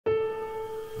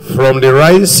from the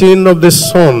rising of the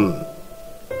sun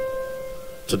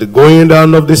to the going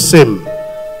down of the same,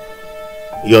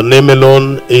 your name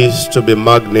alone is to be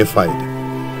magnified.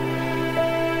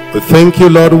 We thank you,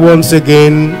 Lord, once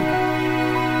again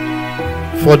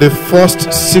for the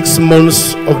first 6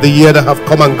 months of the year that have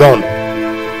come and gone.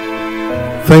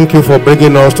 Thank you for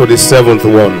bringing us to the 7th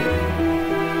one.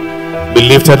 Be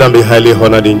lifted and be highly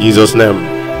honored in Jesus' name.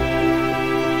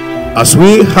 As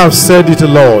we have said it,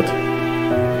 Lord,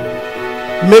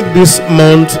 make this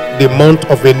month the month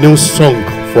of a new song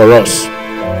for us.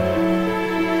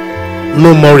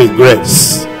 No more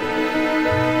regrets,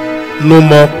 no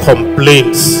more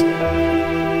complaints,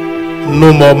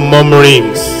 no more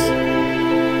murmurings.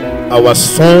 Our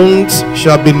songs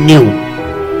shall be new.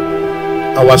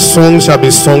 Our songs shall be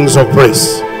songs of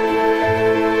praise,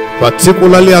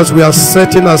 particularly as we are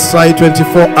setting aside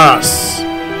 24 hours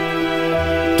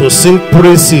to sing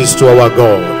praises to our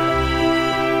God.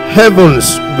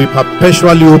 Heavens will be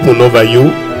perpetually open over you.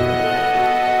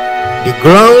 The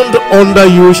ground under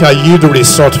you shall yield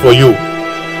result for you.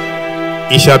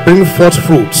 It shall bring forth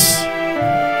fruits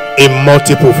in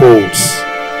multiple folds.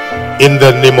 In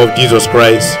the name of Jesus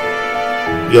Christ,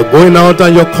 your going out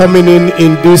and your coming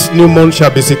in this new month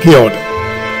shall be secured.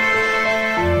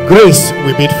 Grace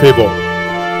will meet favor.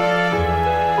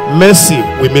 Mercy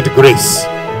will meet grace.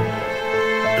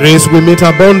 Grace will meet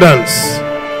abundance.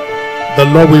 The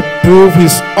Lord will prove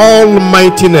his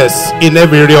almightiness in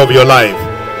every area of your life.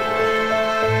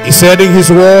 He said in his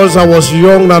words, I was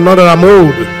young and now that I'm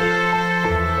old,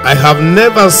 I have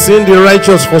never seen the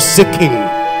righteous forsaken,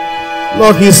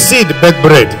 nor his seed beg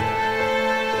bread.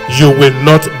 You will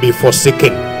not be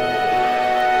forsaken.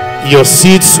 Your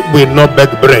seeds will not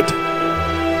beg bread.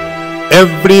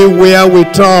 Everywhere we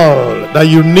turn that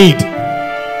you need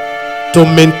to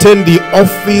maintain the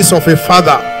office of a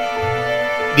father,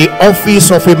 the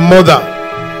office of a mother,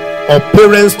 or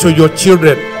parents to your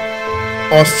children,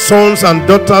 or sons and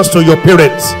daughters to your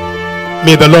parents,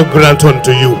 may the Lord grant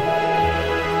unto you.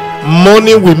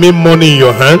 Money will mean money in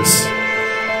your hands.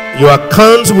 Your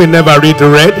accounts will never read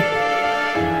red.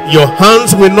 Your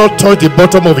hands will not touch the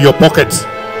bottom of your pockets.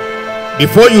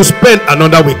 Before you spend,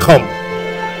 another will come.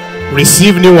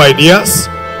 Receive new ideas,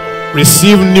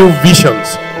 receive new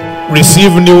visions,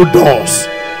 receive new doors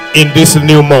in this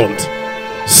new month.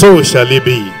 So shall it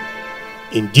be.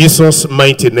 In Jesus'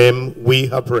 mighty name we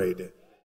have prayed.